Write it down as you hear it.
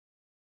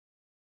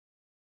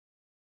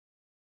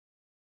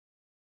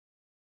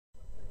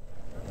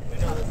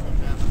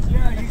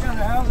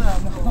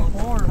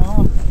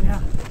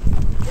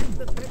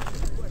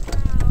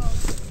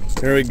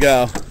Here we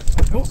go.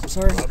 Oh,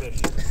 sorry.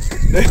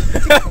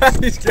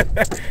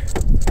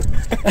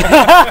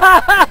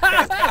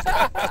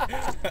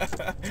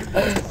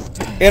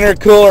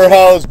 Intercooler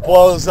hose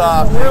blows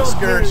off the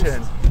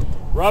excursion.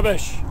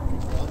 Rubbish.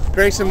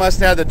 Grayson must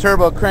have the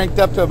turbo cranked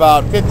up to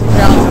about 50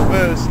 pounds of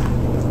boost.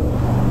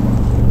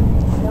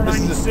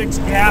 496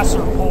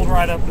 gasser pulled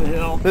right up the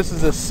hill. This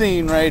is a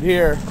scene right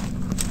here.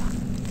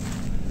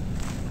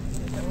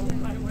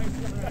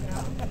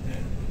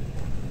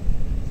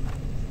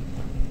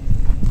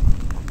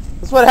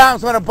 That's what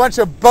happens when a bunch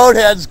of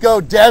boatheads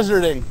go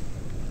deserting.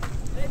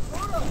 This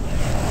turbo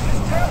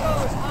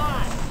is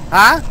hot.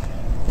 Huh?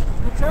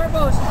 The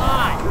turbo's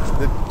hot.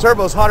 The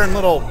turbo's hotter than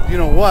little, you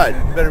know what.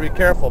 You better be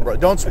careful, bro.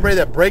 Don't spray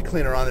that brake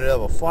cleaner on it,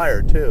 it'll have a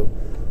fire too.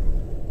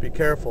 Be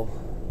careful.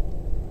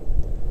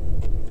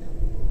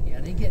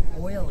 Yeah, they get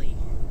oily.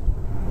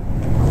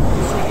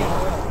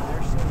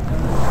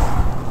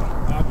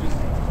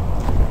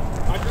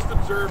 I'm just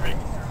observing.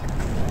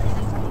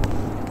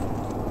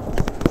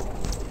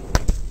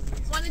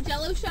 Want a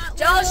Jello shot?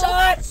 Jello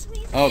shots!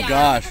 Oh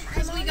gosh.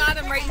 Because we got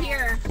them right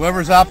here.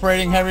 Whoever's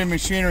operating heavy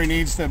machinery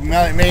needs to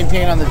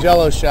maintain on the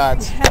Jello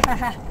shots. Am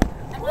I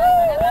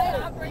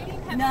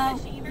operating heavy No,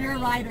 machinery? you're a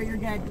rider, you're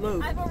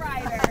good. I'm a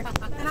rider.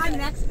 And I'm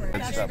an expert.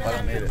 Good stuff, I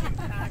don't need it.